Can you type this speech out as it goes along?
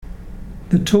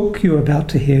The talk you're about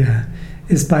to hear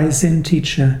is by Zen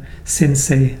teacher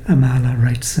Sensei Amala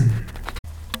Wrightson.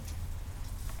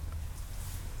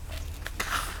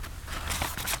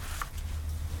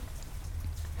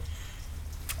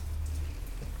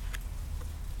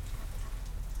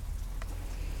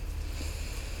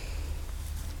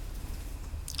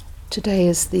 Today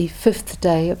is the 5th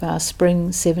day of our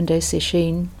spring 7-day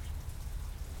sesshin,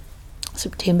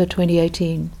 September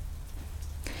 2018.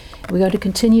 We're going to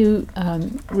continue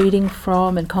reading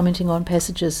from and commenting on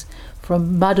passages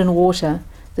from Mud and Water,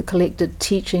 the collected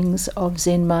teachings of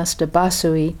Zen Master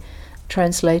Basui,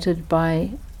 translated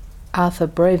by Arthur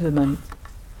Braverman.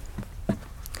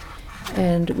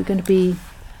 And we're going to be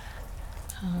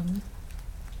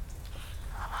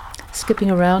skipping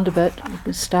around a bit. We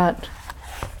can start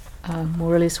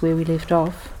more or less where we left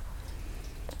off.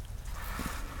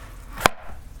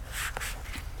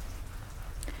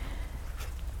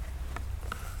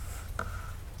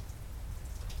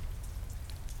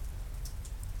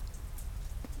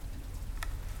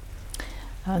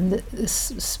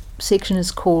 This section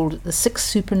is called The 6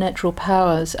 Supernatural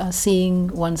Powers Are Seeing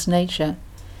One's Nature.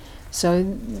 So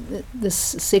this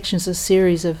section is a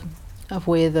series of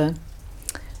where the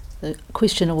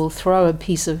questioner will throw a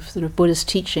piece of sort of Buddhist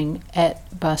teaching at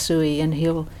Basui, and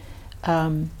he'll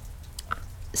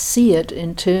see it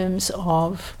in terms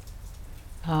of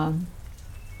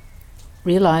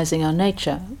realizing our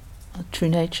nature, our true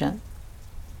nature.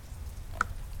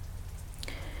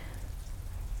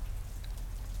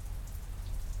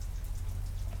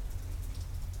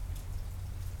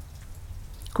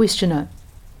 Questioner: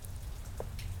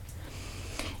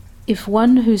 if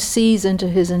one who sees into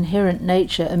his inherent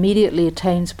nature immediately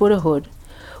attains Buddhahood,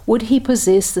 would he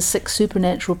possess the 6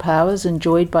 supernatural powers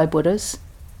enjoyed by Buddhas?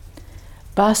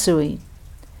 Basui: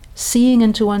 seeing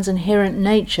into one's inherent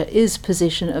nature is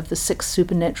possession of the 6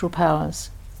 supernatural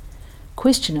powers.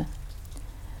 Questioner: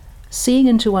 seeing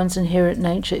into one's inherent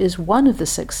nature is one of the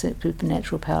 6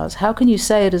 supernatural powers. How can you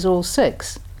say it is all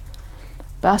 6?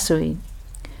 Basui: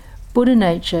 Buddha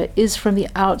nature is from the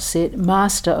outset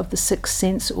master of the 6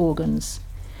 sense organs.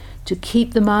 To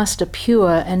keep the master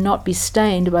pure and not be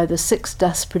stained by the 6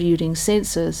 dust-producing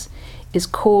senses is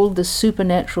called the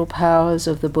supernatural powers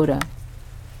of the Buddha.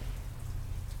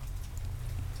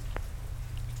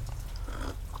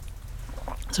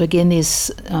 So again, these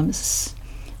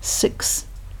 6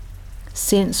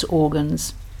 sense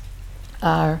organs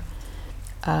are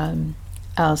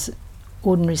our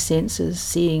ordinary senses: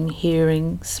 seeing,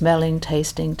 hearing, smelling,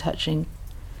 tasting, touching,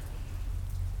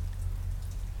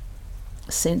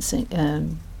 sensing.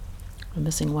 We're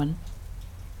missing one.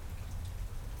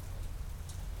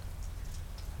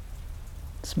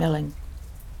 Smelling.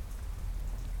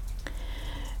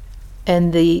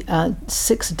 And the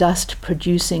 6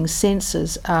 dust-producing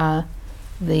senses are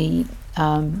the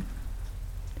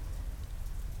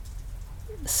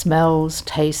smells,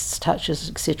 tastes, touches,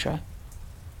 etc.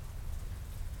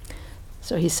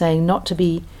 So he's saying not to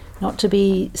be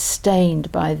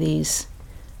stained by these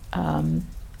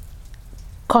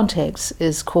contacts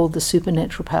is called the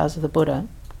supernatural powers of the Buddha.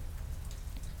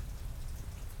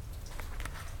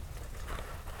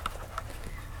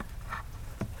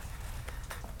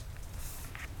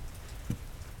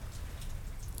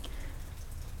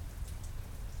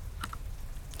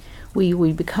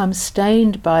 We become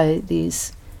stained by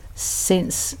these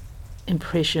sense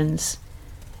impressions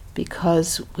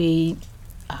because we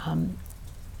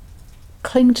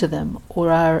cling to them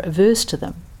or are averse to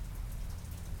them.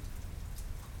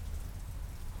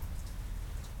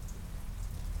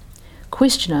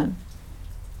 Questioner: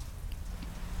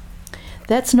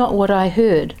 that's not what I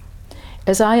heard.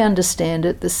 As I understand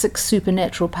it, the 6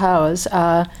 supernatural powers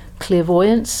are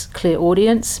clairvoyance,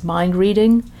 clairaudience, mind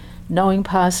reading, knowing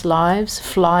past lives,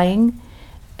 flying,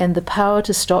 and the power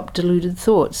to stop deluded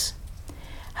thoughts.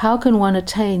 How can one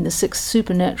attain the 6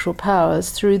 supernatural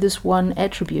powers through this one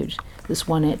attribute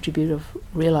of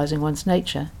realizing one's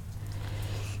nature?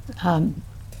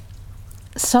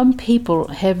 Some people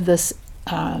have this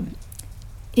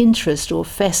interest or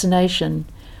fascination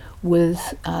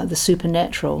with the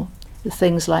supernatural, with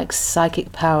things like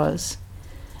psychic powers.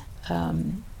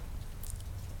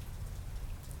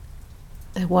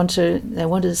 They want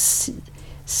to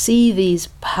see these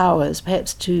powers,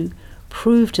 perhaps to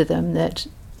prove to them that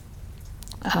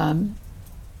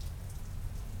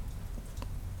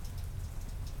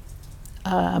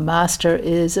a master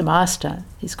is a master.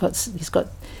 He's got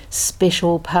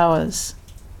special powers.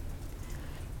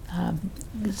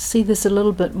 See this a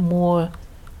little bit more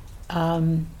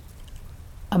among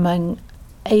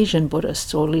Asian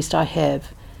Buddhists, or at least I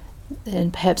have,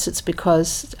 and perhaps it's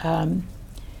because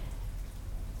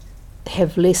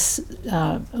have less,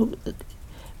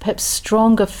 perhaps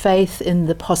stronger faith in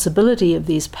the possibility of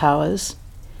these powers,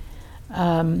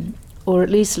 or at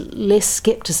least less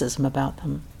skepticism about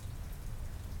them.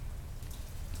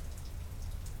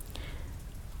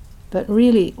 But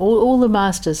really, all the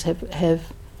masters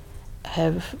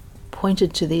have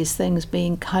pointed to these things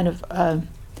being kind of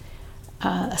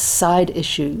a side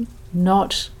issue,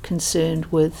 not concerned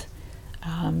with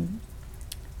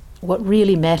what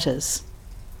really matters.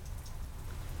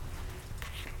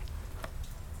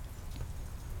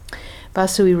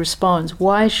 Vasui responds,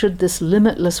 why should this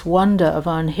limitless wonder of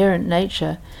our inherent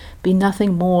nature be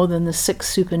nothing more than the 6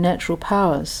 supernatural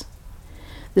powers?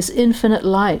 This infinite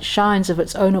light shines of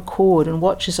its own accord and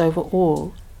watches over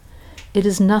all. It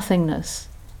is nothingness.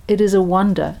 It is a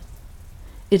wonder.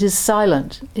 It is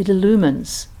silent. It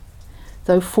illumines.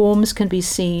 Though forms can be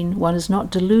seen, one is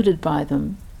not deluded by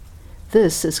them.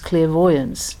 This is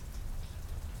clairvoyance.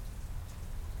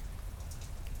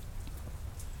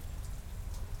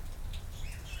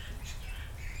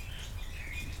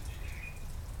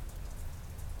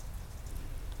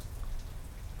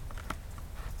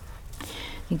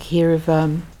 Think here of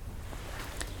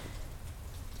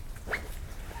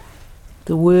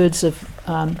the words of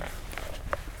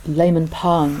Layman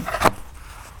Pang.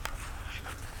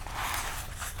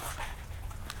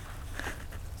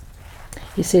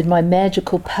 He said, my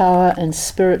magical power and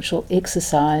spiritual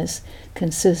exercise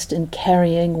consist in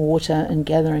carrying water and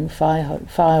gathering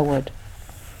firewood.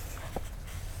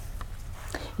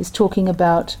 He's talking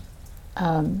about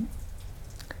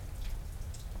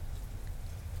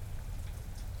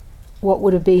what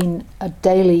would have been a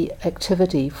daily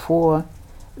activity for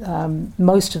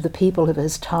most of the people of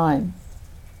his time,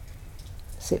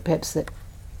 except perhaps the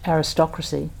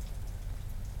aristocracy.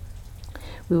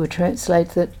 We would translate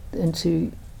that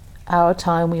into our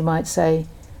time, we might say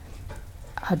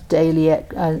a daily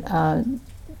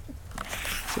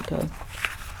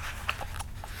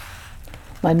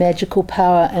my magical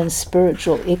power and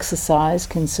spiritual exercise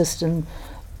consist in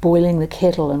boiling the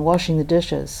kettle and washing the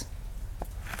dishes.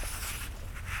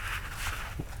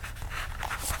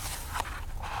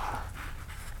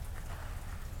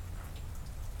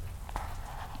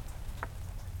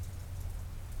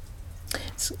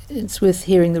 It's worth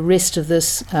hearing the rest of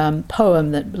this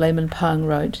poem that Layman Pang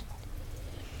wrote.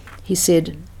 He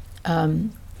said,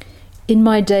 in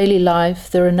my daily life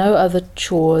there are no other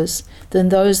chores than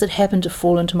those that happen to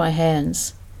fall into my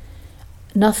hands.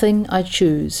 Nothing I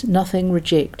choose, nothing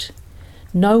reject.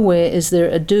 Nowhere is there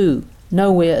a do,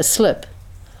 nowhere a slip.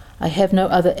 I have no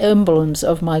other emblems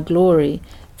of my glory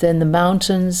than the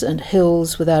mountains and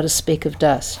hills without a speck of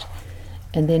dust.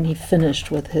 And then he finished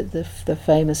with the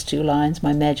famous 2 lines,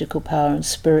 my magical power and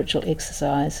spiritual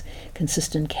exercise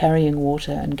consist in carrying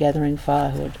water and gathering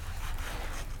firewood.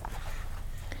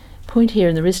 Point here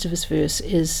in the rest of his verse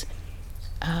is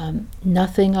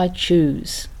nothing I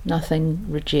choose, nothing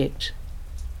reject.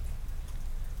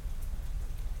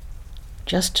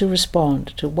 Just to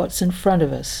respond to what's in front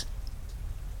of us.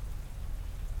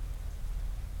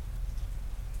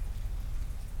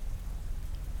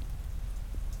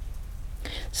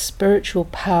 Spiritual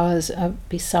powers are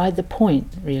beside the point,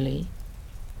 really.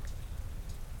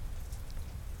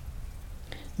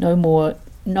 No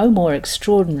more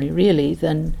extraordinary, really,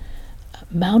 than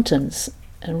mountains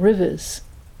and rivers,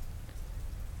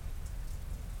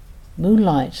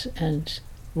 moonlight and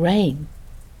rain.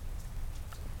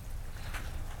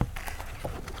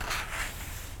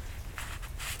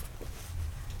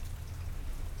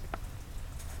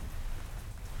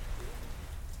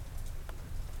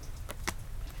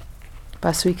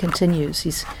 Vasui continues.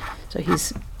 He's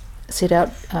set out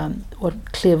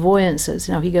what clairvoyance is.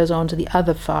 Now he goes on to the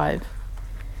other 5.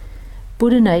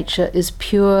 Buddha nature is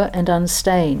pure and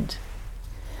unstained.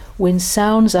 When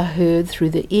sounds are heard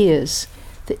through the ears,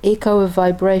 the echo of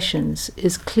vibrations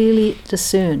is clearly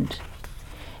discerned,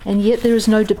 and yet there is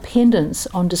no dependence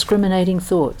on discriminating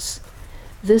thoughts.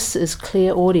 This is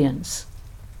clairaudience.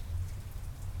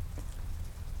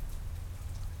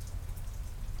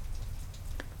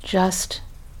 Just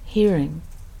hearing.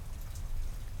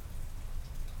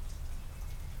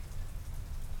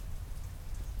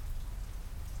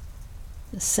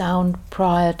 The sound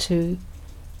prior to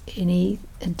any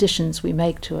additions we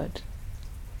make to it.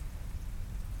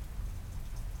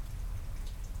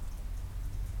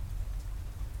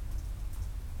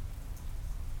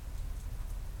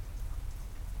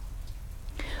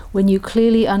 When you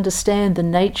clearly understand the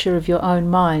nature of your own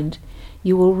mind,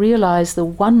 you will realize the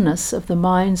oneness of the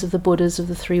minds of the Buddhas of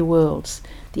the 3 worlds,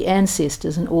 the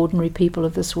ancestors and ordinary people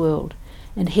of this world,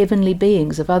 and heavenly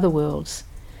beings of other worlds.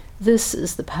 This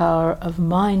is the power of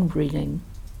mind reading.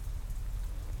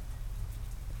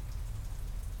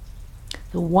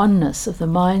 The oneness of the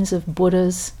minds of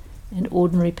Buddhas and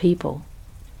ordinary people,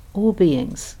 all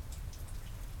beings.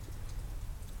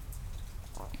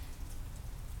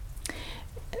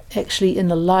 Actually, in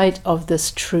the light of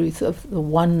this truth of the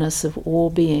oneness of all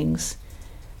beings,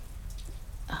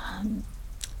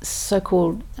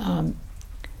 so-called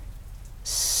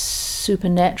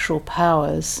supernatural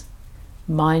powers,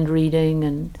 mind reading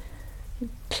and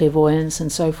clairvoyance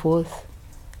and so forth,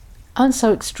 aren't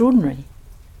so extraordinary.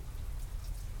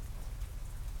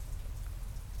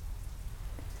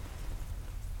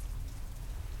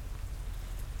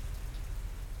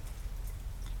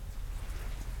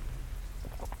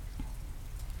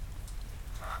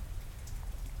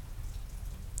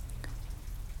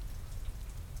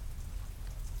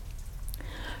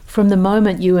 From the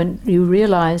moment you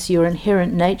realize your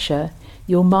inherent nature,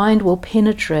 your mind will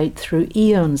penetrate through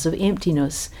eons of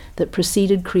emptiness that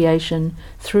preceded creation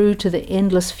through to the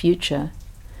endless future.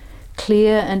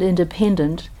 Clear and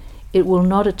independent, it will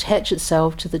not attach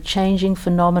itself to the changing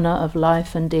phenomena of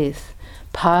life and death,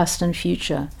 past and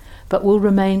future, but will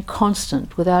remain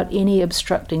constant without any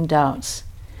obstructing doubts.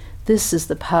 This is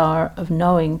the power of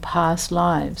knowing past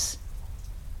lives.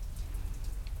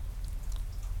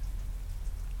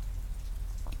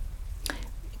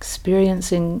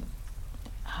 Experiencing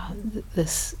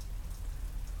this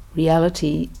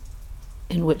reality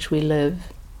in which we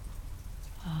live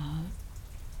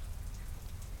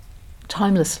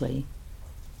timelessly.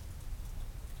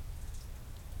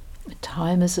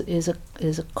 Time is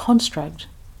a construct.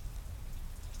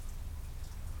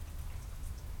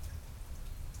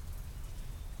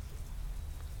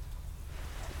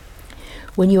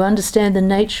 When you understand the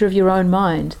nature of your own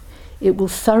mind, it will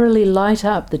thoroughly light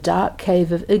up the dark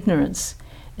cave of ignorance,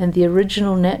 and the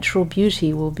original natural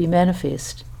beauty will be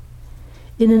manifest.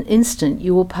 In an instant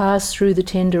you will pass through the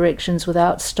 10 directions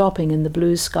without stopping in the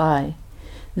blue sky.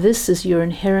 This is your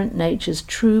inherent nature's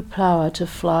true power to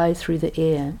fly through the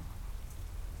air.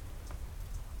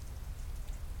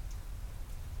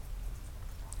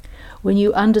 When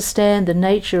you understand the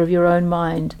nature of your own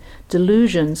mind,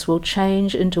 delusions will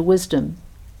change into wisdom.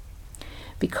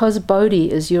 Because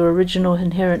Bodhi is your original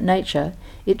inherent nature,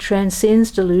 it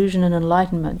transcends delusion and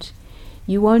enlightenment.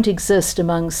 You won't exist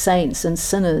among saints and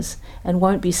sinners and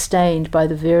won't be stained by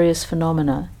the various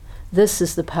phenomena. This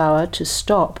is the power to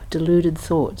stop deluded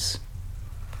thoughts.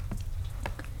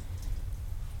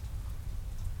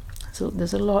 So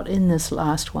there's a lot in this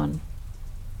last one.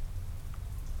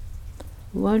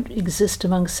 We won't exist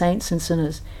among saints and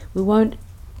sinners. We won't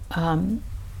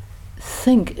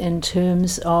think in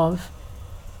terms of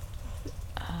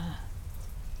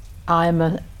I'm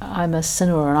a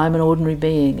sinner and I'm an ordinary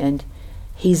being and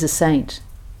he's a saint.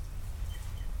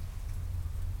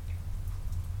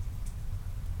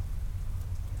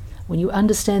 When you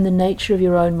understand the nature of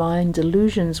your own mind,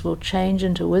 delusions will change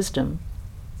into wisdom.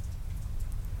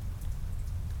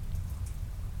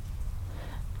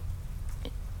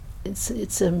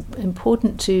 It's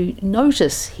important to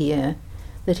notice here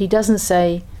that he doesn't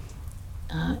say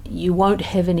you won't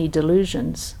have any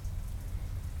delusions.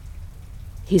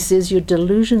 He says your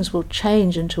delusions will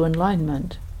change into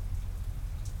enlightenment.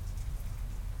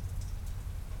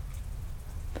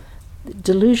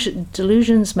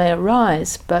 Delusions may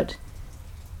arise, but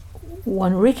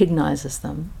one recognizes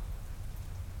them.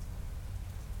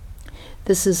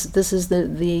 This is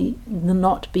the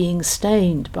not being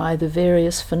stained by the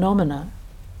various phenomena.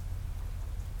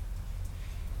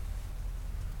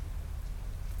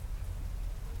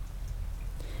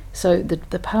 So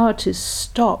the power to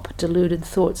stop deluded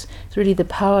thoughts is really the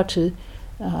power to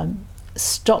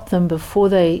stop them before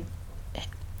we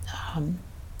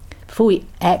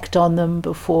act on them,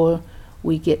 before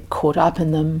we get caught up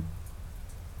in them.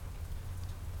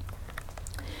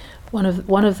 One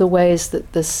of the ways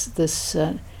that this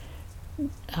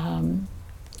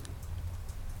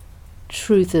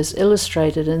truth is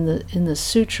illustrated in the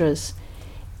sutras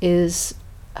is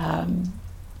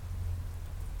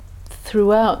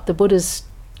throughout the Buddha's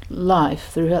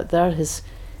life, throughout his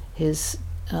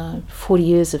 40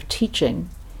 years of teaching,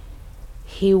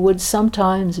 he would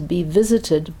sometimes be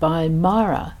visited by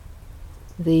Mara,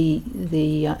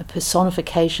 the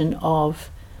personification of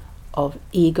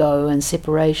ego and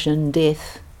separation,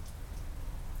 death.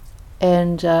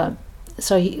 And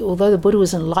so although the Buddha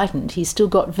was enlightened, he still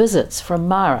got visits from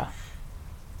Mara.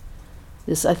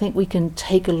 I think we can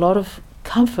take a lot of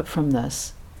comfort from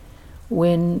this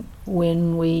when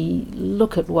we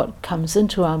look at what comes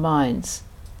into our minds.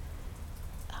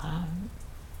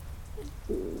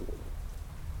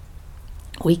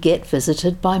 we get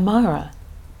visited by Mara.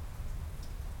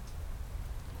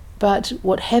 But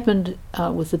what happened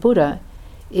with the Buddha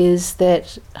is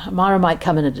that Mara might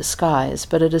come in a disguise,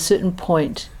 but at a certain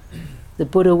point the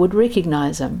Buddha would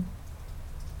recognize him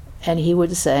and he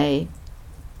would say,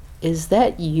 "Is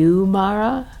that you,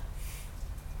 Mara?"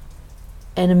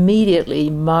 And immediately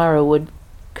Mara would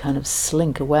kind of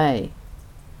slink away,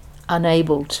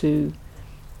 unable to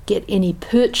get any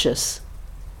purchase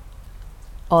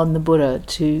on the Buddha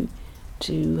to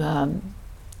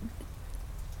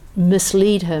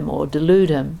mislead him or delude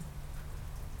him.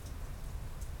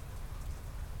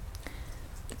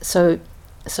 So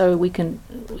we can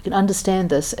understand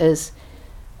this as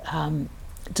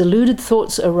deluded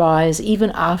thoughts arise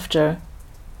even after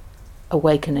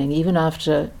awakening, even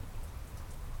after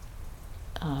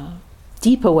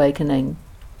deep awakening,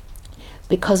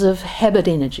 because of habit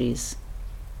energies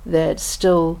that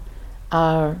still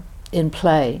are in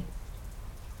play.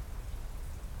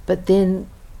 But then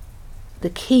the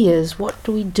key is, what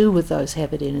do we do with those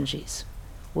habit energies,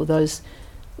 or those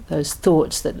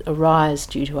thoughts that arise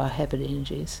due to our habit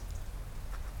energies?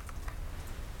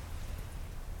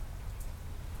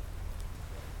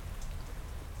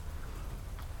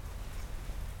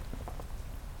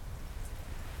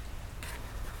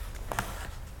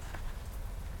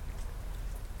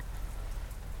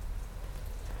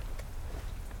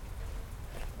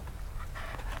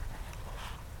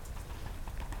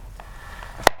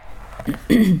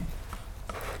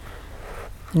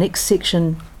 Next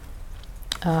section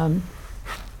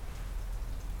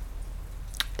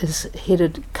is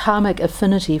headed Karmic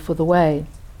Affinity for the Way.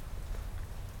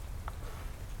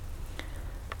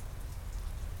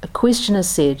 A questioner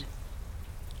said,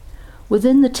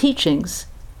 "Within the teachings,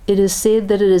 it is said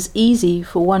that it is easy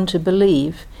for one to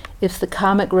believe if the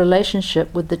karmic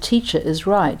relationship with the teacher is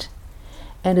right,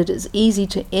 and it is easy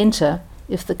to enter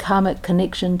if the karmic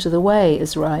connection to the way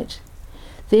is right.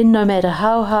 Then no matter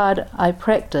how hard I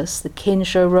practice the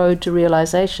Kensho road to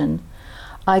realization,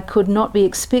 I could not be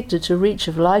expected to reach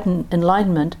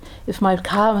enlightenment if my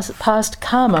past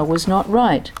karma was not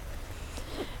right.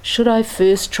 Should I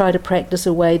first try to practice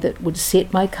a way that would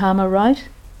set my karma right?"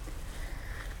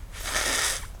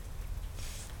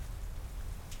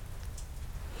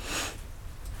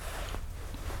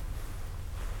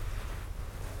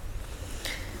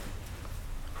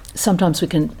 Sometimes we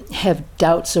can have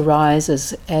doubts arise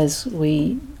as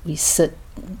we sit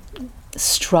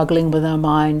struggling with our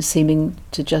mind, seeming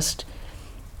to just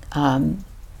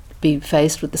be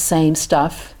faced with the same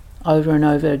stuff over and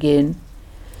over again.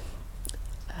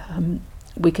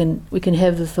 We can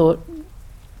have the thought,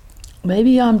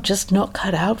 maybe I'm just not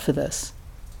cut out for this.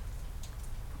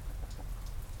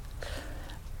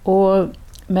 Or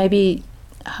maybe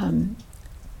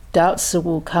doubts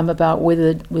will come about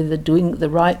whether doing the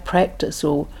right practice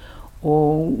or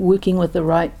working with the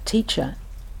right teacher.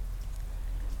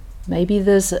 Maybe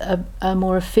there's a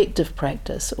more effective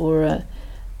practice or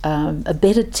a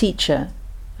better teacher,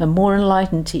 a more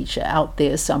enlightened teacher out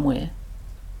there somewhere.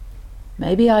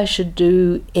 Maybe I should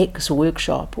do X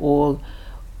workshop or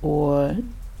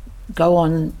go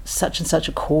on such and such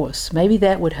a course. Maybe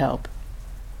that would help.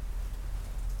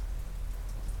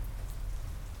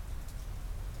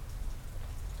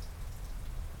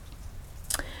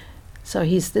 So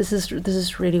this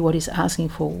is really what he's asking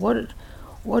for.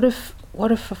 What if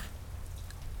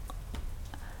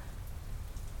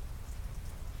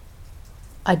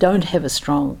I don't have a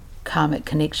strong karmic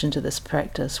connection to this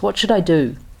practice? What should I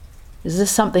do? Is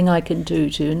this something I can do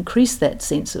to increase that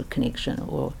sense of connection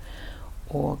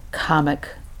or karmic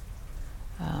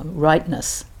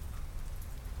rightness?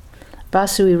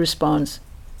 Vasui responds,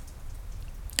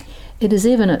 "It is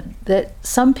evident that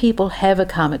some people have a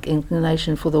karmic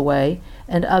inclination for the way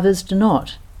and others do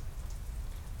not.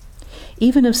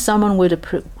 Even if someone were to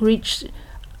preach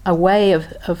a way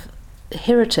of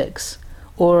heretics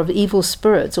or of evil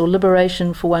spirits or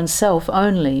liberation for oneself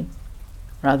only,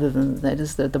 rather than that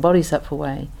is the Bodhisattva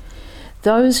way,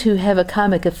 those who have a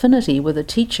karmic affinity with a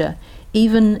teacher,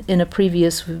 even in a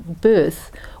previous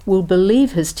birth, will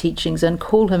believe his teachings and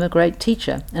call him a great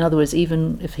teacher." In other words,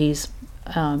 even if he's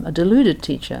a deluded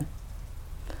teacher.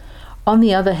 On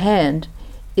the other hand,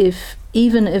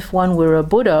 even if one were a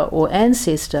Buddha or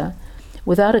ancestor,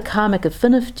 without a karmic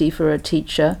affinity for a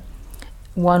teacher,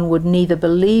 one would neither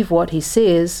believe what he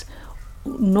says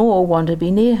nor want to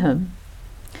be near him.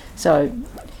 So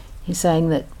he's saying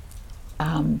that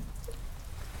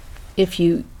if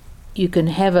you can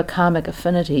have a karmic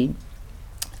affinity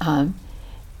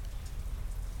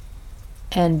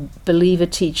and believe a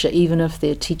teacher even if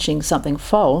they're teaching something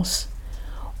false,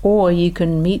 or you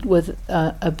can meet with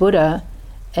a Buddha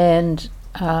and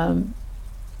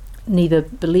neither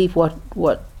believe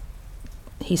what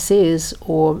he says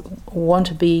or want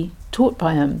to be taught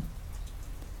by him.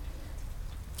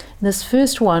 This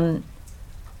first one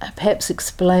perhaps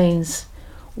explains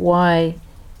why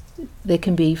there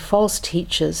can be false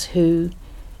teachers who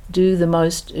do the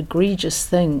most egregious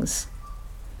things,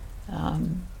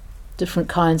 different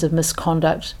kinds of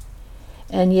misconduct,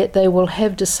 and yet they will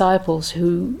have disciples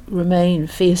who remain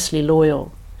fiercely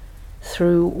loyal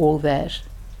through all that.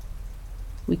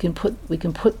 We can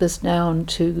put this down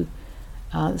to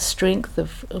the strength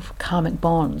of karmic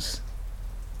bonds.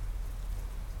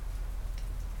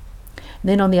 And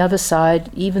then on the other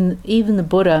side, even the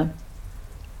Buddha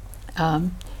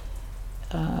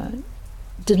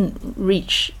didn't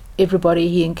reach everybody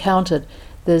he encountered.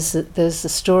 There's the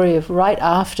story of right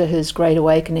after his Great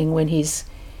Awakening, when he's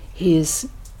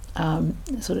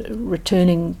sort of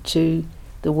returning to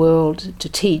the world to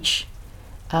teach.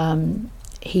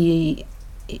 He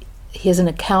has an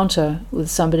encounter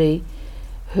with somebody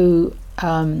who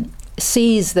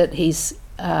sees that he's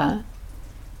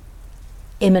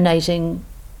emanating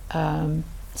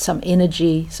some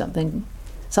energy,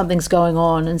 something's going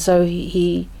on, and so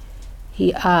he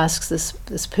asks,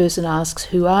 this person asks,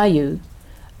 "Who are you?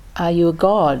 Are you a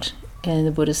god?" And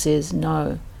the Buddha says,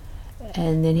 "No."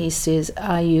 And then he says,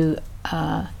 Are you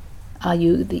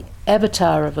the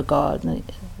avatar of a god?" And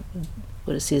the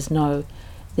Buddha says, "No."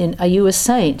 Then, "Are you a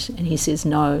saint?" And he says,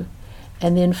 "No."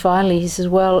 And then finally he says,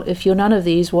 "Well, if you're none of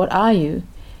these, what are you?"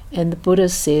 And the Buddha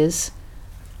says,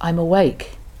 "I'm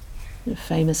awake." A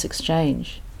famous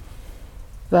exchange.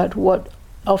 But what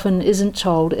often isn't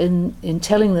told in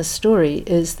telling this story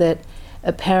is that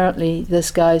apparently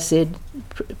this guy said,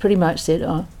 pretty much said,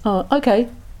 oh, okay,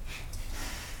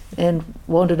 and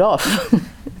wandered off.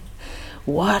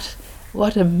 What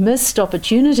a missed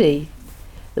opportunity.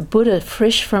 The Buddha,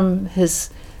 fresh from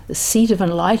the seat of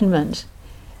enlightenment,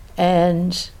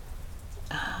 and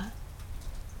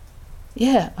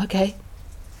yeah, okay.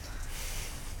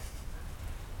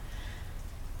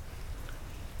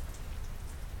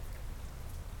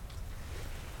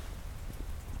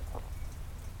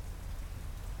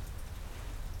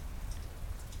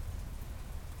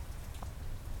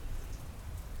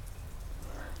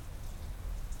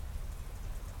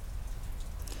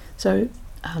 So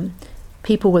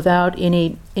people without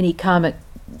any karmic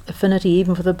affinity,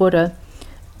 even for the Buddha,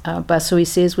 Basui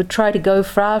says, would try to go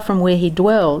far from where he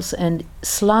dwells and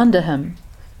slander him.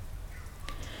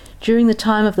 During the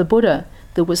time of the Buddha,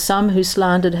 there were some who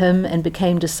slandered him and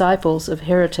became disciples of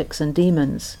heretics and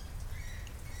demons.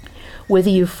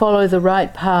 Whether you follow the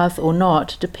right path or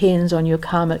not depends on your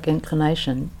karmic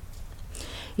inclination.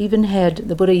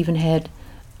 The Buddha even had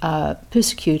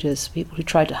persecutors, people who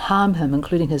tried to harm him,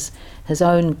 including his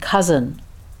own cousin,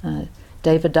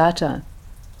 Devadatta.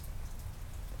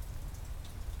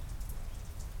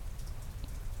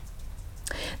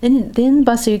 Then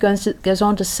Basu goes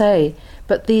on to say,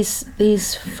 but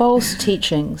these false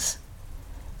teachings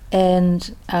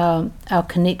and our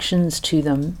connections to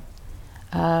them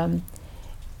are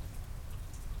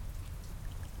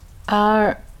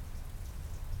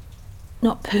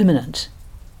not permanent.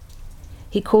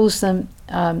 He calls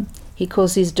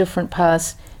these different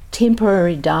paths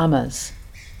temporary dharmas.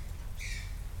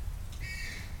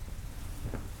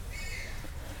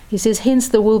 He says, hence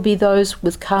there will be those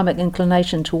with karmic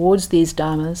inclination towards these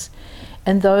dharmas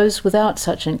and those without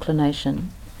such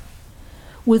inclination.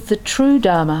 With the true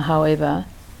dharma, however,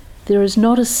 there is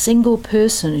not a single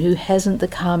person who hasn't the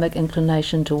karmic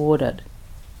inclination toward it.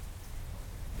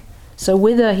 So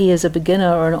whether he is a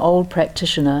beginner or an old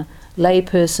practitioner,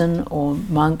 layperson or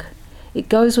monk, it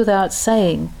goes without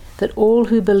saying that all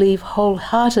who believe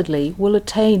wholeheartedly will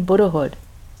attain Buddhahood.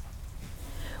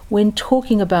 When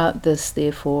talking about this,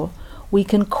 therefore, we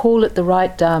can call it the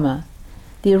right Dharma,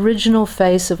 the original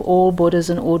face of all Buddhas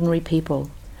and ordinary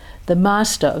people, the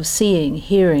master of seeing,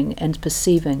 hearing, and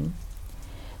perceiving,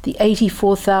 the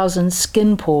 84,000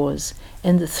 skin pores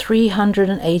and the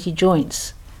 380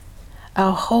 joints.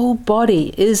 Our whole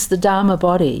body is the Dharma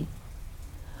body.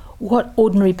 What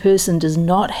ordinary person does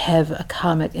not have a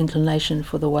karmic inclination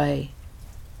for the way?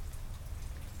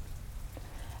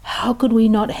 How could we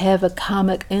not have a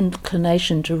karmic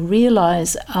inclination to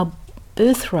realize our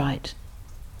birthright?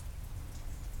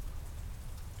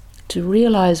 To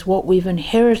realize what we've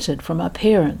inherited from our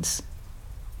parents?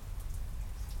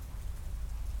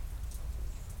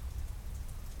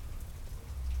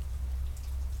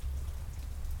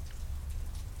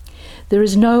 There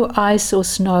is no ice or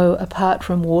snow apart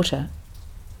from water,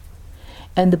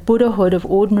 and the Buddhahood of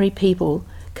ordinary people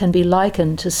can be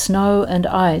likened to snow and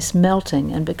ice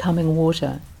melting and becoming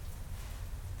water.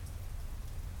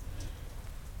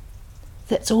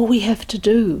 That's all we have to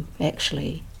do,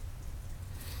 actually,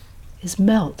 is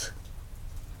melt.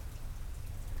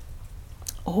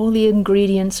 All the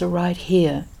ingredients are right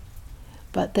here,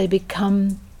 but they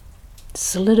become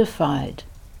solidified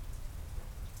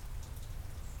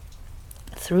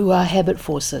through our habit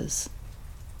forces.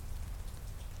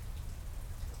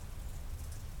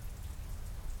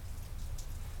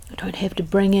 We don't have to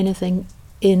bring anything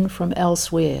in from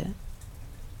elsewhere.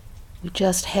 We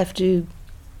just have to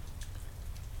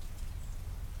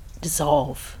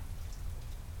dissolve.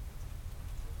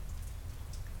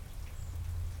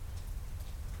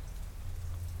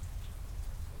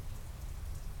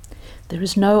 There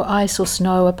is no ice or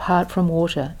snow apart from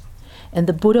water, and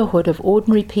the Buddhahood of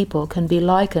ordinary people can be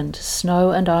likened to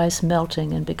snow and ice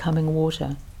melting and becoming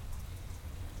water.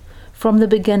 From the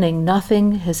beginning,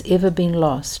 nothing has ever been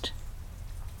lost.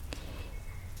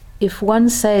 If one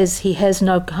says he has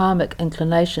no karmic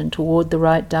inclination toward the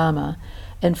right Dharma,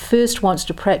 and first wants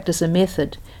to practice a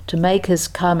method to make his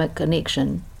karmic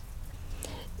connection,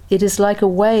 it is like a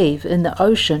wave in the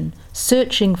ocean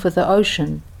searching for the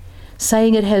ocean,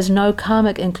 saying it has no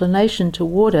karmic inclination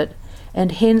toward it,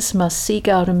 and hence must seek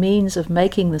out a means of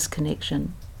making this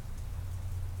connection.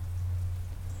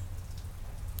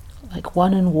 Like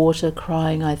one in water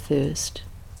crying, "I thirst."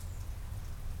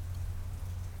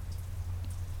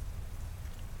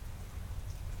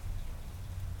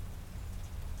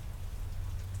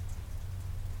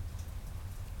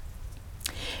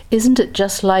 Isn't it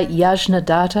just like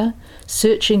Yajnadatta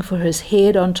searching for his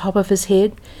head on top of his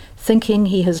head, thinking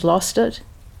he has lost it?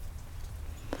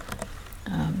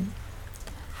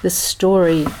 This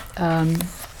story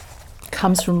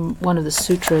comes from one of the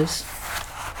sutras.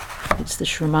 It's the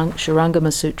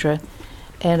Shurangama Sutra,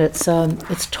 and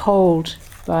it's told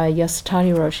by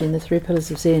Yasutani Roshi in the Three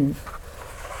Pillars of Zen.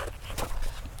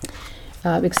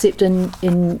 Except in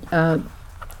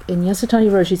Yasutani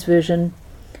Roshi's version,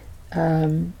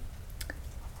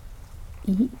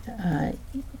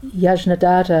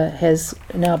 Yajnadatta has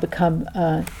now become,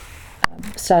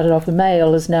 started off a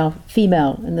male, is now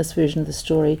female in this version of the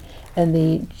story, and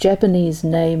the Japanese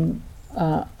name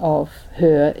of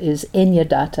her is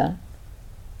Enyadatta.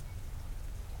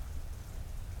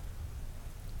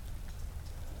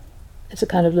 It's a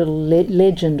kind of little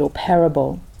legend or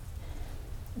parable,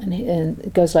 and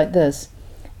it goes like this.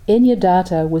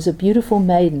 Enyadatta was a beautiful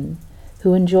maiden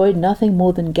who enjoyed nothing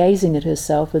more than gazing at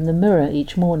herself in the mirror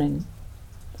each morning.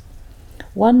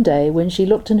 One day, when she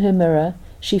looked in her mirror,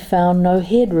 she found no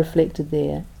head reflected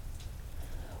there.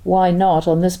 Why not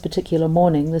on this particular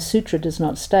morning, the sutra does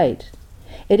not state.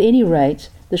 At any rate,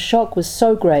 the shock was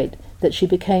so great that she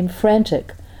became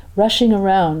frantic, rushing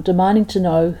around, demanding to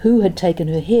know who had taken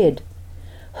her head.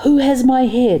 "Who has my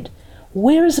head?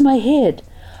 Where is my head?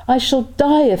 I shall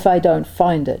die if I don't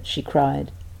find it," she cried.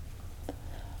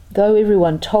 Though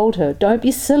everyone told her, "Don't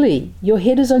be silly, your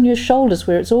head is on your shoulders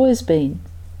where it's always been,"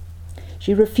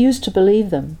 she refused to believe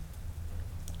them.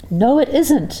 "No, it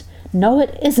isn't. No,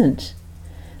 it isn't.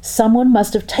 Someone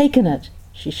must have taken it,"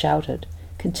 she shouted,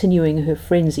 continuing her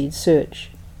frenzied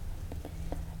search.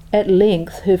 At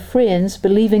length, her friends,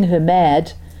 believing her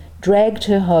mad, dragged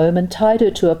her home and tied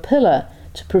her to a pillar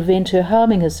to prevent her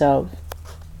harming herself.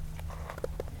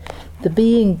 The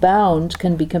being bound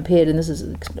can be compared, and this is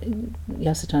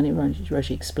Yasutani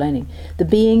Roshi explaining, the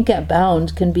being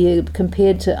bound can be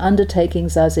compared to undertaking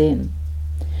zazen.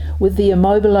 With the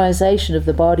immobilization of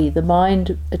the body, the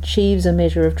mind achieves a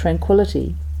measure of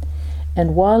tranquility,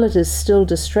 and while it is still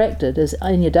distracted, as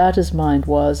Enyadatta's mind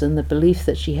was in the belief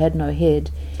that she had no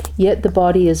head, yet the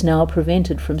body is now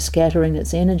prevented from scattering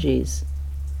its energies.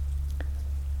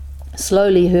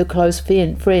 Slowly her close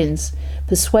friends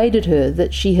persuaded her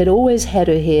that she had always had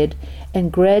her head,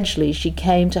 and gradually she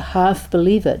came to half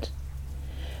believe it.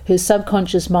 Her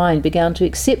subconscious mind began to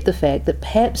accept the fact that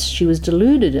perhaps she was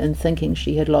deluded in thinking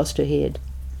she had lost her head.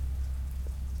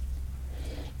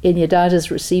 Enyadatta's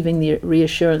receiving the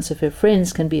reassurance of her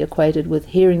friends can be equated with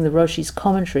hearing the Roshi's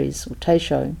commentaries, or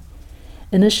Teisho.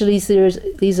 Initially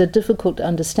these are difficult to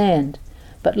understand,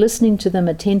 but listening to them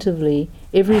attentively,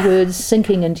 every word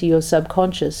sinking into your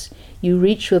subconscious, you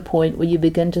reach the point where you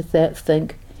begin to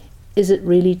think, is it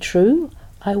really true?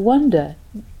 I wonder.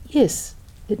 Yes,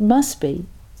 it must be.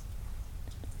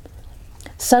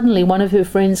 Suddenly one of her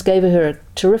friends gave her a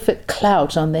terrific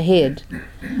clout on the head,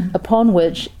 upon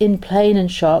which, in pain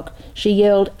and shock, she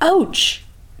yelled, "Ouch!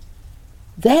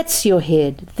 That's your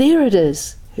head, there it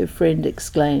is," her friend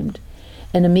exclaimed.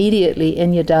 And immediately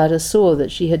Enyadatta saw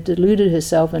that she had deluded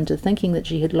herself into thinking that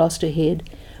she had lost her head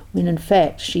when in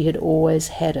fact she had always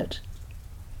had it.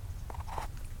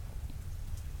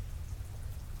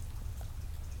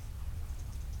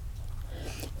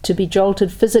 To be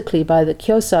jolted physically by the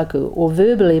kyosaku or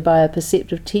verbally by a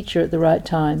perceptive teacher at the right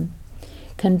time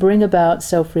can bring about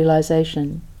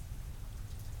self-realization.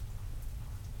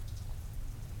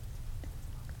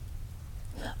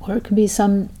 Or it can be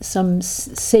some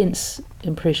sense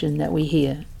impression that we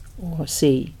hear or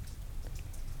see.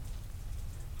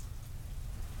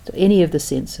 So any of the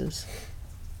senses.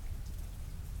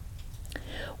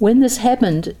 When this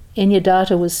happened,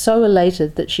 Enyadatta was so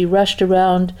elated that she rushed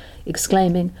around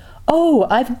exclaiming, "Oh,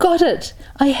 I've got it!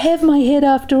 I have my head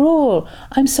after all!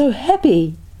 I'm so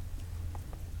happy!"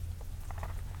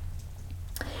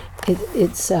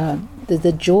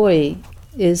 The joy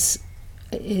is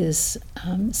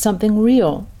something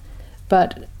real,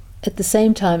 but at the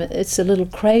same time it's a little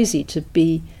crazy to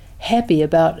be happy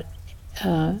about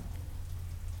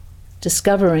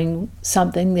discovering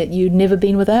something that you'd never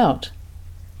been without.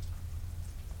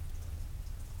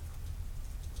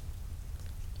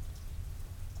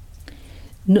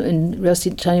 And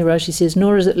Tanya Roshi says,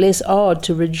 nor is it less odd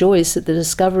to rejoice at the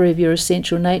discovery of your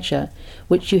essential nature,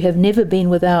 which you have never been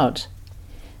without.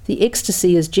 The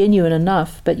ecstasy is genuine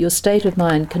enough, but your state of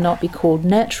mind cannot be called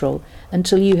natural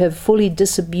until you have fully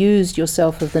disabused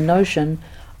yourself of the notion,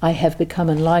 I have become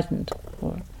enlightened,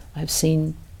 or I have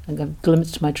seen and I've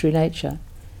glimpsed my true nature.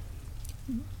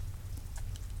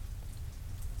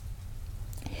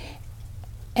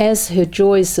 As her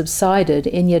joy subsided,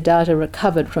 Enyadatta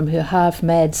recovered from her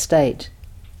half-mad state.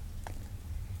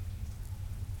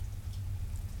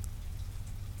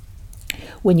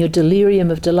 When your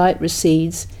delirium of delight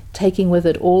recedes, taking with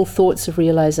it all thoughts of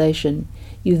realization,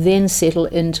 you then settle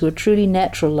into a truly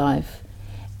natural life,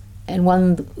 and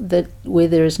one where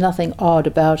there is nothing odd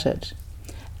about it.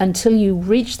 Until you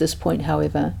reach this point,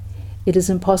 however, it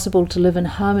is impossible to live in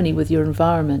harmony with your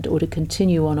environment or to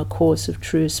continue on a course of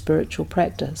true spiritual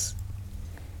practice.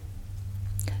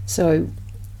 So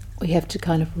we have to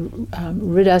kind of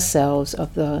rid ourselves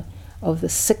of the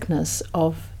sickness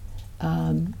of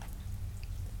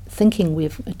thinking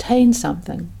we've attained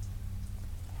something.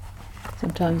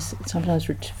 Sometimes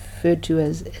referred to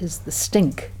as the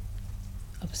stink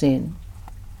of Zen.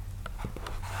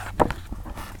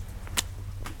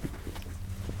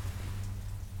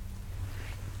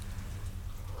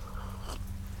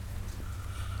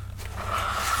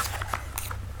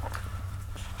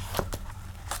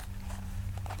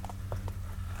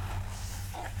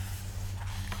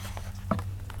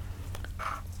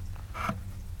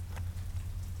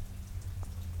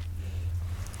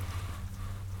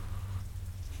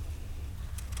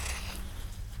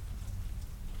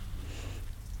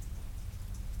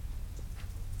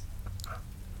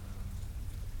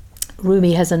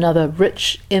 Rumi has another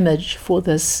rich image for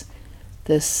this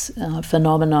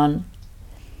phenomenon.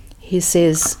 He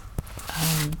says,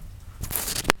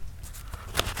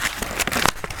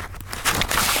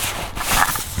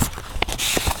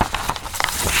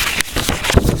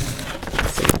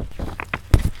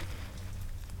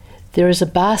 there is a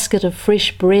basket of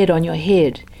fresh bread on your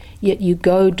head, yet you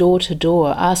go door to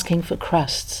door asking for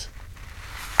crusts.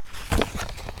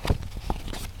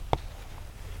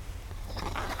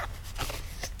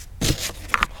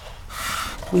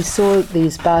 We saw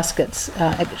these baskets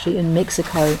actually in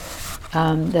Mexico.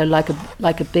 They're like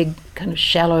a big kind of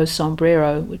shallow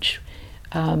sombrero, which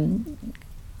young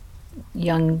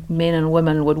men and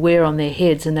women would wear on their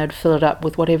heads, and they'd fill it up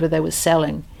with whatever they were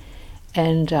selling,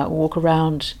 and walk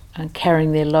around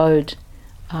carrying their load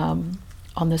on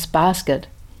this basket.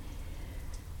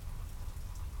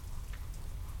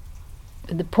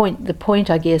 The point,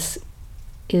 I guess,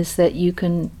 is that you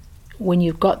can. When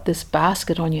you've got this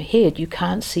basket on your head, you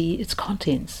can't see its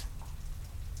contents.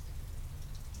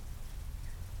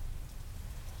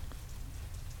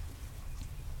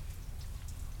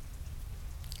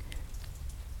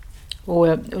 Or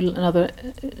another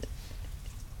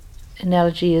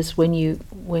analogy is when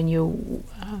you're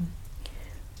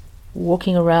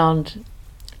walking around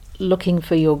looking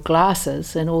for your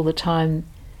glasses, and all the time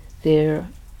they're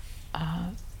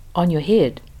on your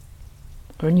head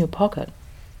or in your pocket.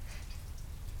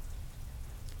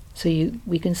 So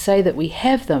we can say that we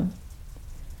have them,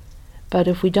 but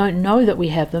if we don't know that we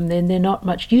have them, then they're not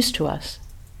much use to us.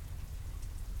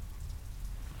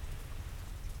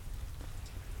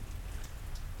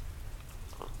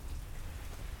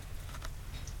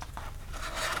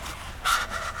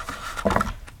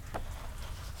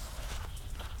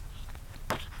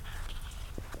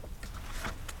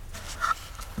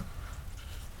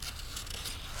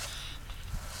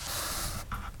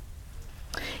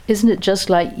 Isn't it just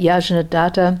like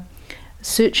Yajnadatta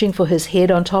searching for his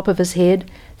head on top of his head,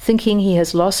 thinking he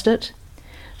has lost it?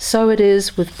 So it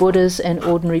is with Buddhas and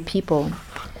ordinary people.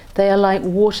 They are like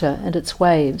water and its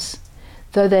waves.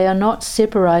 Though they are not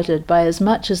separated by as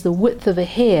much as the width of a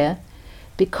hair,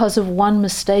 because of one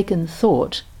mistaken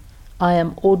thought, I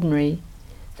am ordinary,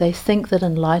 they think that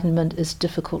enlightenment is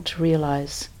difficult to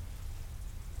realize.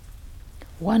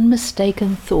 One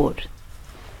mistaken thought.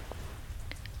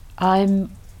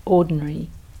 I'm ordinary.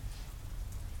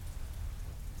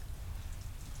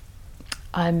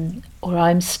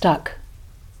 I'm stuck.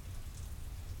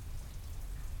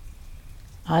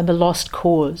 I'm a lost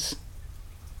cause.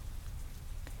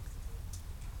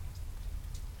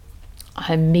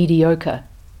 I'm mediocre.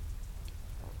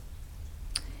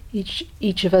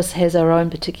 Each of us has our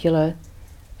own particular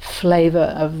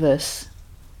flavor of this.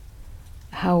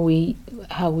 How we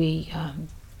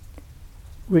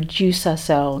reduce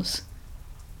ourselves,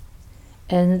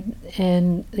 and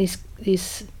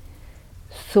these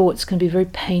thoughts can be very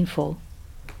painful,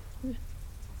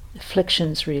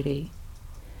 afflictions really,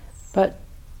 but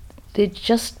they're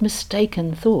just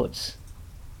mistaken thoughts.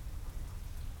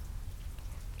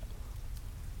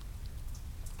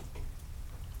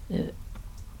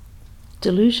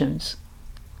 Delusions.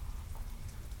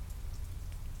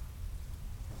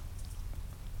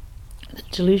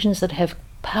 Delusions that have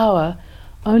power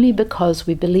only because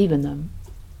we believe in them.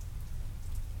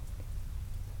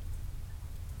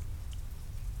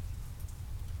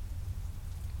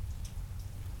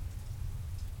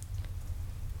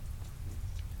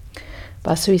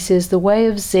 Basui says, the way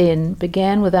of Zen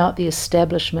began without the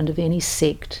establishment of any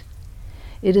sect.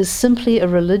 It is simply a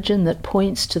religion that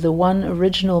points to the one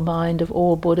original mind of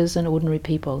all Buddhas and ordinary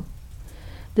people.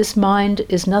 This mind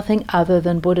is nothing other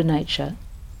than Buddha nature.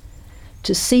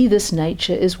 To see this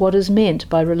nature is what is meant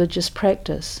by religious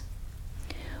practice.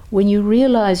 When you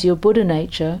realize your Buddha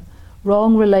nature,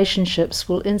 wrong relationships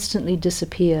will instantly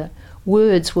disappear,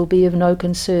 words will be of no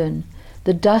concern,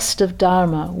 the dust of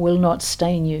Dharma will not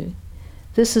stain you.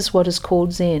 This is what is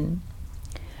called Zen.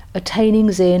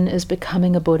 Attaining Zen is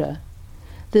becoming a Buddha.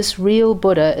 This real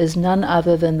Buddha is none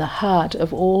other than the heart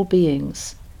of all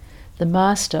beings, the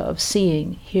master of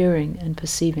seeing, hearing, and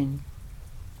perceiving.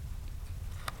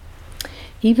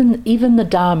 Even the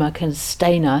Dharma can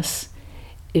stain us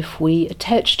if we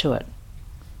attach to it.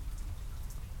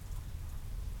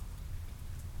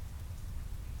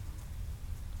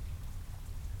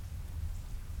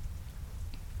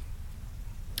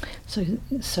 So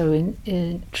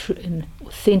in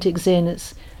authentic Zen,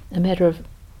 it's a matter of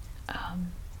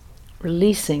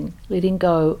releasing, letting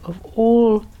go of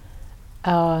all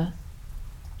our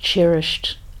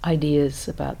cherished ideas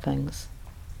about things.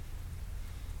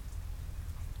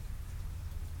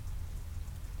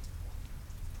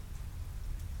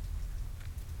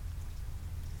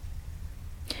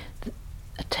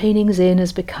 Attaining Zen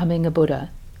is becoming a Buddha.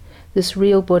 This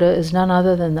real Buddha is none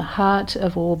other than the heart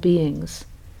of all beings,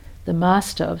 the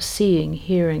master of seeing,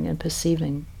 hearing, and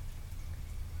perceiving.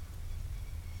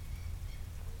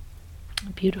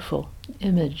 A beautiful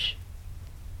image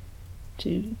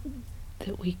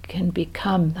that we can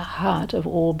become the heart of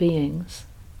all beings.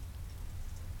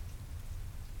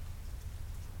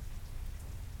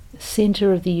 The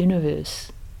center of the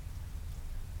universe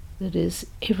that is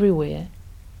everywhere.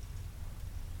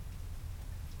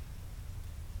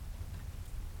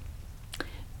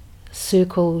 A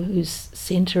circle whose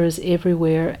center is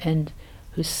everywhere and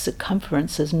whose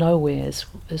circumference is nowhere,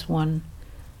 as one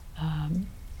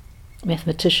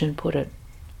mathematician put it,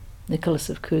 Nicholas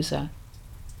of Cusa.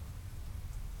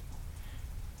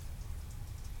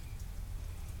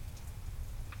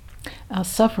 Our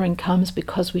suffering comes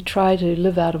because we try to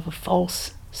live out of a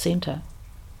false center.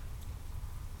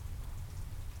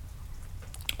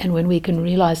 And when we can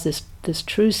realize this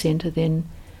true center, then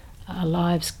our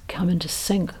lives come into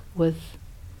sync with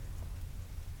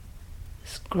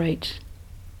this great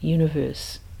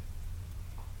universe.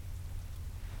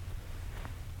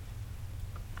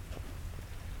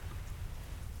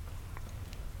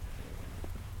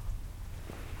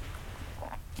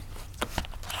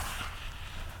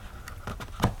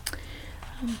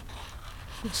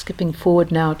 Skipping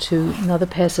forward now to another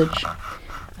passage,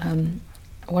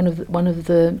 one of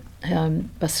the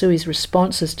Basui's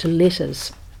responses to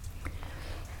letters.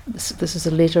 This is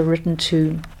a letter written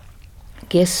to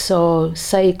Gesso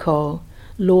Seiko,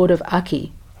 Lord of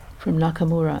Aki, from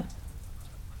Nakamura.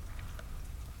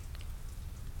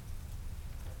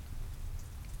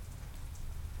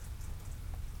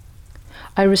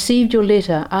 I received your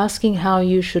letter asking how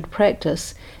you should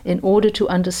practice in order to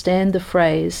understand the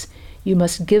phrase, You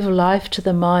must give life to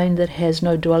the mind that has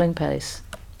no dwelling place.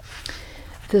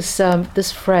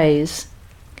 This phrase,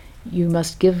 you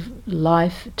must give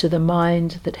life to the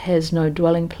mind that has no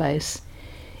dwelling place,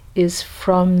 is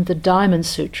from the Diamond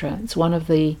Sutra. It's one of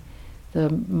the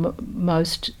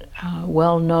most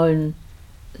well-known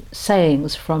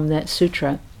sayings from that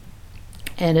sutra,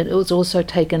 and it was also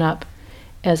taken up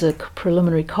as a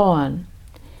preliminary koan.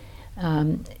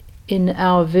 In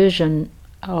our version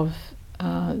of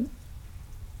the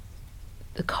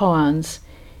koans,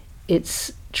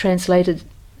 it's translated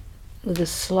with a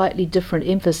slightly different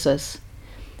emphasis: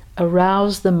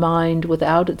 arouse the mind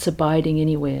without its abiding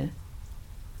anywhere.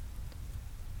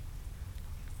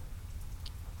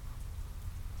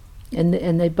 And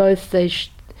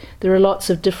there are lots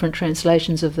of different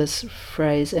translations of this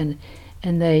phrase, and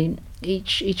they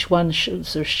each one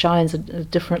sort of shines a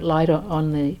different light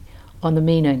on the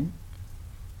meaning.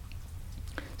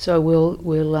 So we'll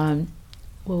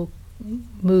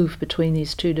move between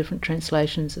these two different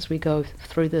translations as we go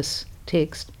through this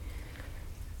text.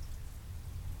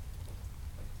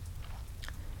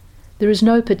 There is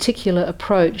no particular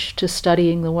approach to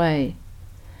studying the way.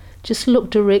 Just look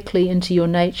directly into your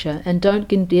nature and don't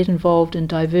get involved in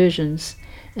diversions,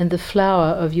 and the flower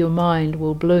of your mind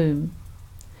will bloom.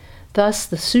 Thus,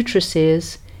 the sutra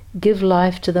says, give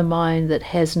life to the mind that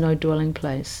has no dwelling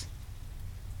place.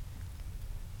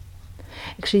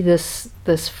 Actually,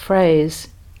 this phrase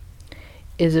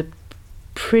is a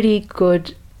pretty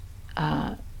good,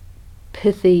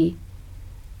 pithy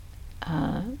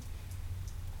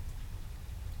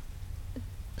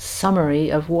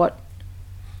summary of what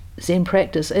Zen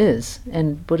practice is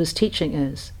and Buddha's teaching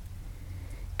is.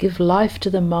 Give life to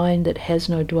the mind that has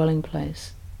no dwelling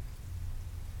place.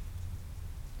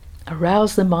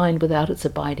 Arouse the mind without its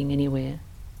abiding anywhere.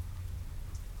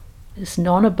 This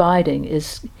non-abiding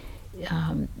is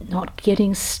not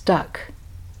getting stuck,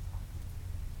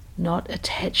 not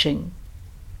attaching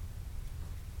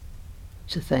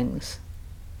to things.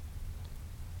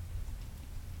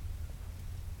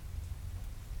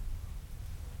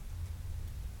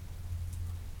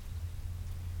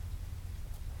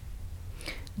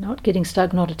 Not getting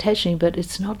stuck, not attaching, but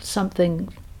it's not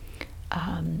something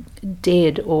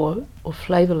dead or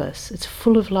flavorless. It's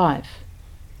full of life.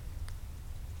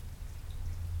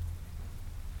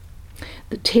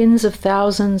 The tens of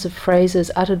thousands of phrases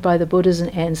uttered by the Buddhas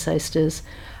and ancestors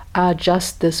are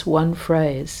just this one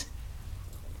phrase.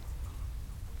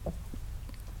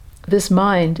 This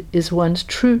mind is one's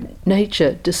true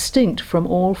nature, distinct from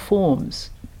all forms.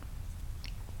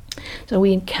 So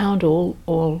we encounter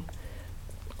all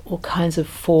kinds of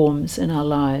forms in our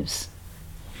lives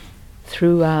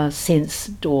through our sense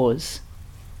doors.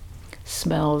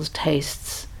 Smells,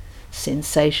 tastes,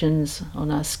 sensations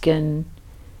on our skin,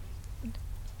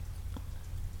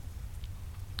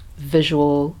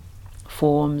 visual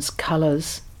forms,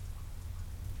 colours,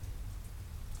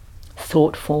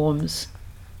 thought forms.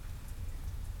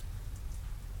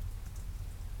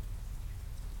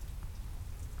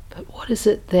 But what is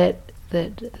it that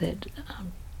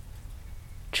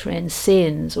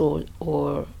transcends or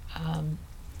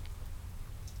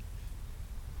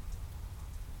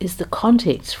is the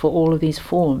context for all of these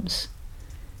forms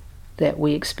that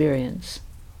we experience?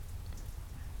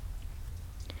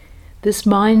 This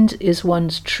mind is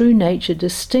one's true nature,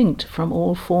 distinct from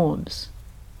all forms.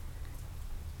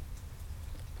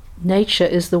 Nature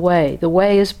is the way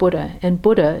is Buddha, and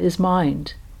Buddha is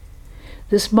mind.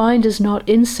 This mind is not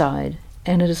inside,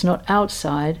 and it is not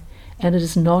outside, and it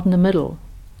is not in the middle.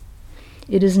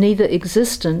 It is neither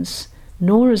existence,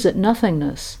 nor is it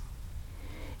nothingness.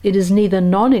 It is neither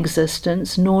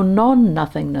non-existence nor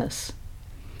non-nothingness.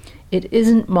 It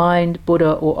isn't mind,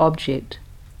 Buddha, or object.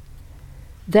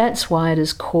 That's why it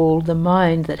is called the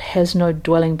mind that has no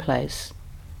dwelling place.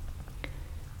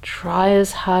 Try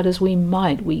as hard as we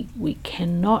might, we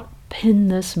cannot pin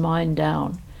this mind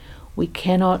down. We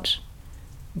cannot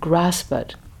grasp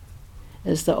it.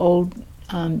 As the old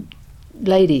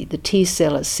lady, the tea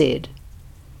seller, said,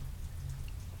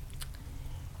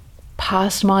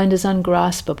 past mind is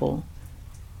ungraspable,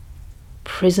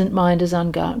 present mind is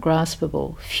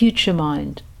ungraspable, future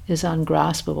mind is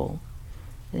ungraspable.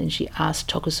 And then she asked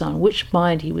Tokusan which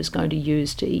mind he was going to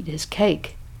use to eat his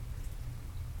cake.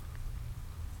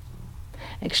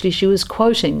 Actually, she was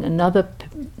quoting another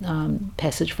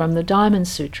passage from the Diamond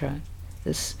Sutra,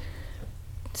 this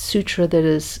sutra that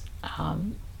is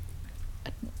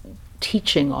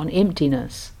teaching on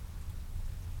emptiness.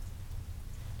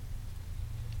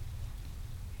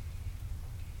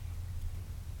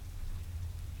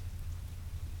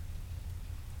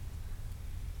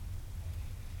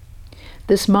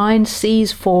 This mind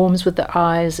sees forms with the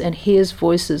eyes and hears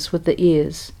voices with the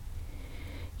ears.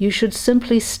 You should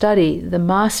simply study the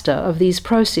master of these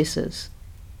processes.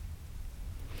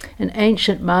 An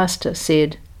ancient master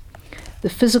said, "The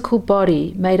physical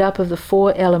body made up of the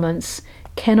 4 elements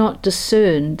cannot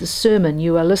discern the sermon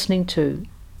you are listening to.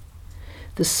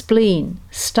 The spleen,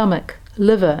 stomach,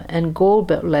 liver, and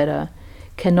gallbladder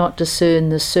cannot discern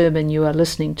the sermon you are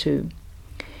listening to.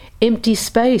 Empty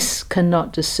space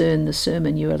cannot discern the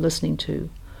sermon you are listening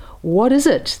to. What is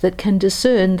it that can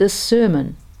discern this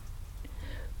sermon?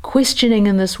 Questioning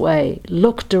in this way,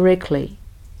 look directly."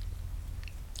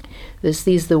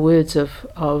 These are the words of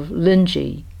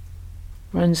Linji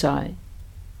Rinzai.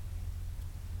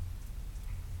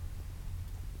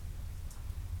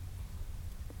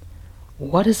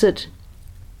 What is it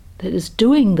that is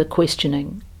doing the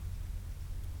questioning?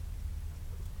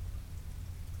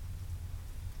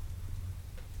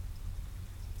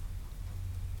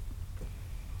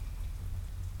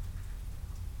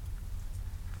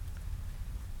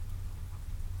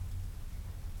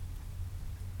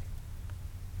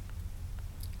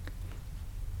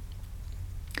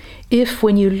 If,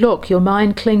 when you look, your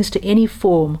mind clings to any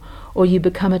form, or you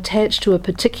become attached to a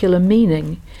particular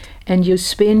meaning, and you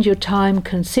spend your time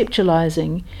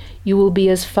conceptualizing, you will be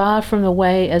as far from the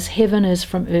way as heaven is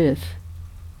from earth.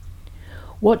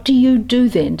 What do you do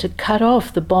then to cut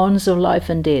off the bonds of life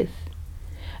and death?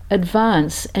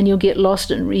 Advance, and you'll get lost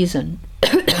in reason.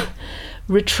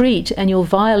 Retreat, and you'll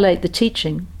violate the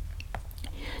teaching.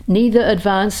 Neither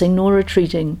advancing nor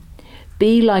retreating.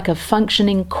 Be like a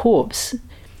functioning corpse,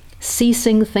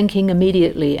 ceasing thinking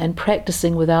immediately and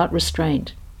practicing without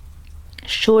restraint.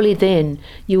 Surely then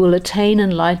you will attain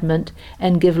enlightenment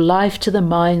and give life to the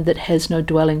mind that has no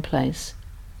dwelling place.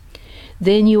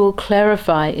 Then you will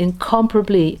clarify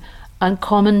incomparably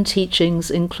uncommon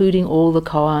teachings, including all the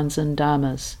koans and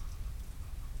dharmas.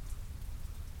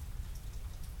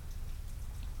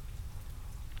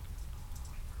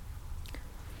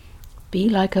 Be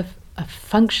like a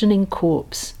functioning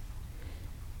corpse.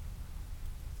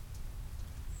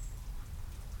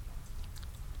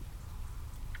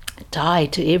 Die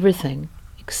to everything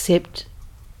except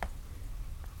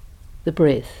the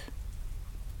breath,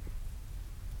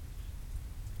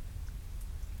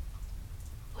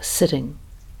 or sitting,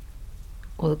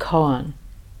 or the koan.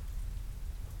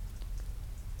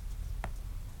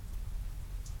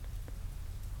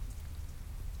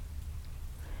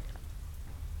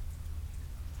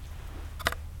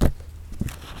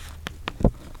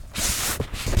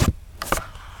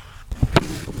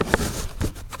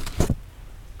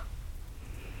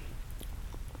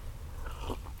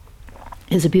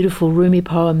 There's a beautiful Rumi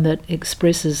poem that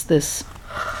expresses this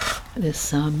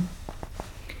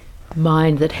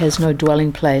mind that has no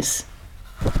dwelling place,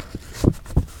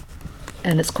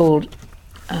 and it's called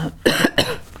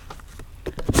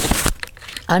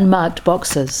Unmarked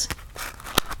Boxes.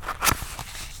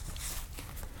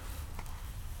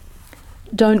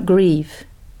 Don't grieve.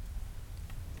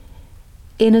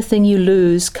 Anything you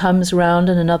lose comes round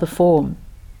in another form.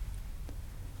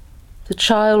 The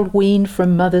child weaned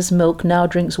from mother's milk now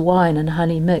drinks wine and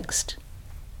honey mixed.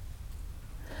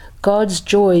 God's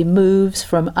joy moves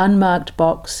from unmarked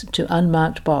box to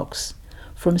unmarked box,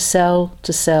 from cell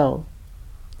to cell,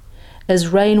 as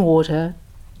rainwater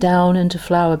down into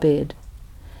flower bed,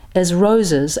 as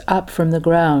roses up from the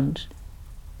ground.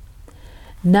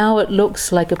 Now it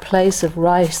looks like a place of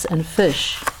rice and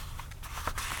fish.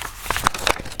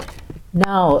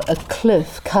 Now a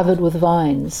cliff covered with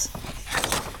vines.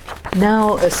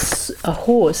 Now a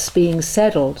horse being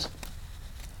saddled.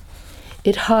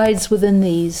 It hides within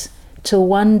these till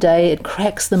one day it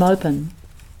cracks them open.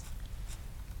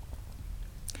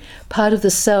 Part of the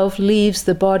self leaves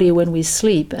the body when we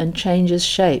sleep and changes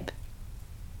shape.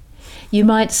 You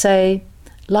might say,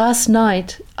 last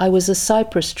night I was a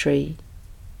cypress tree,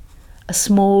 a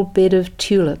small bed of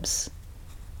tulips,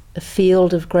 a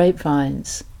field of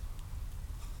grapevines.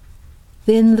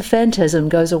 Then the phantasm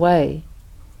goes away.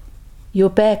 You're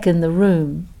back in the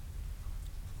room.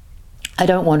 I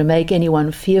don't want to make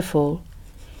anyone fearful.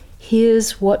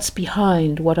 Here's what's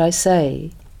behind what I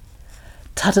say.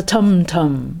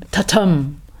 Ta-ta-tum-tum,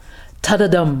 ta-tum,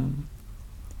 ta-da-dum.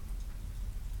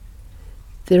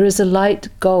 There is a light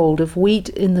gold of wheat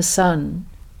in the sun,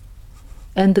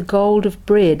 and the gold of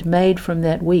bread made from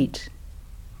that wheat.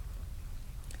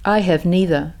 I have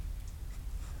neither.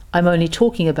 I'm only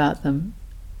talking about them,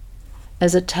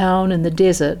 as a town in the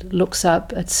desert looks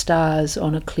up at stars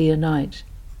on a clear night.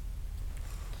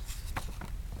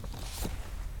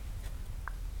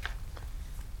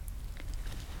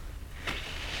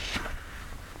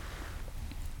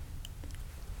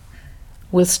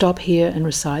 We'll stop here and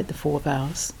recite the 4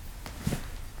 vows.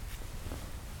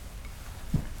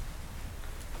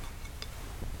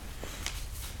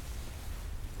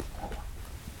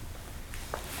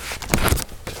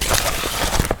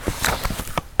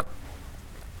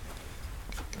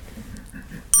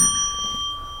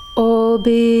 All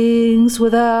beings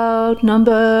without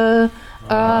number,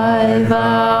 I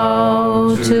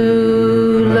vow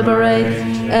to liberate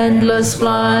endless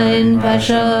blind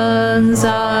passions.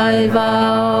 I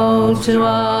vow to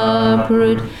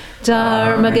uproot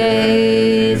dharma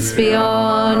gates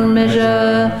beyond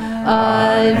measure.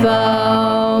 I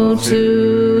vow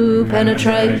to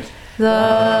penetrate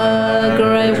the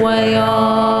great way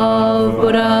of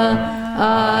Buddha.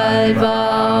 I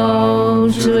vow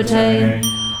to attain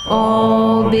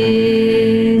all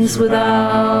beings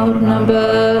without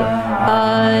number.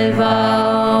 I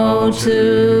vow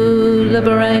to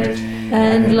liberate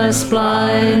endless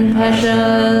blind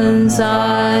passions.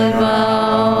 I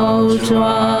vow to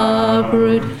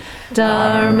uproot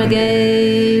dharma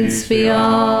gates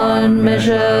beyond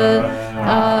measure.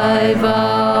 I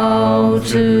vow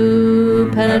to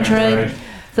penetrate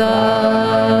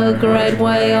the great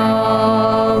way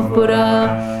of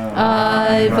Buddha.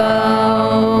 I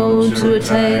vow to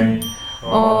attain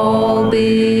all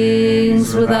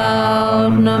beings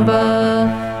without number.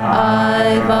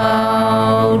 I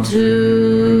vow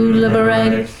to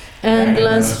liberate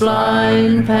endless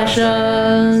blind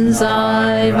passions.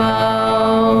 I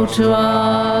vow to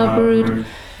uproot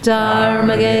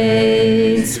dharma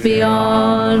gates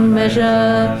beyond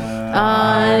measure.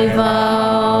 I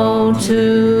vow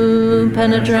to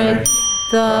penetrate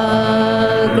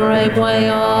the great way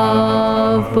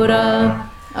of Buddha.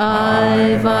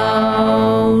 I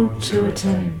vow to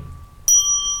attain.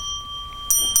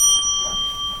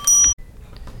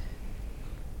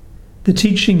 The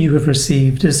teaching you have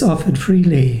received is offered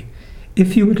freely.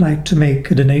 If you would like to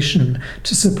make a donation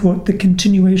to support the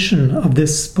continuation of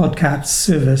this podcast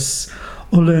service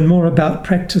or learn more about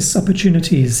practice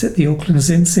opportunities at the Auckland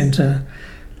Zen Centre,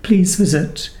 please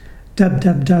visit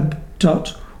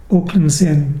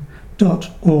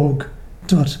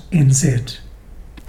www.aucklandzen.org.nz.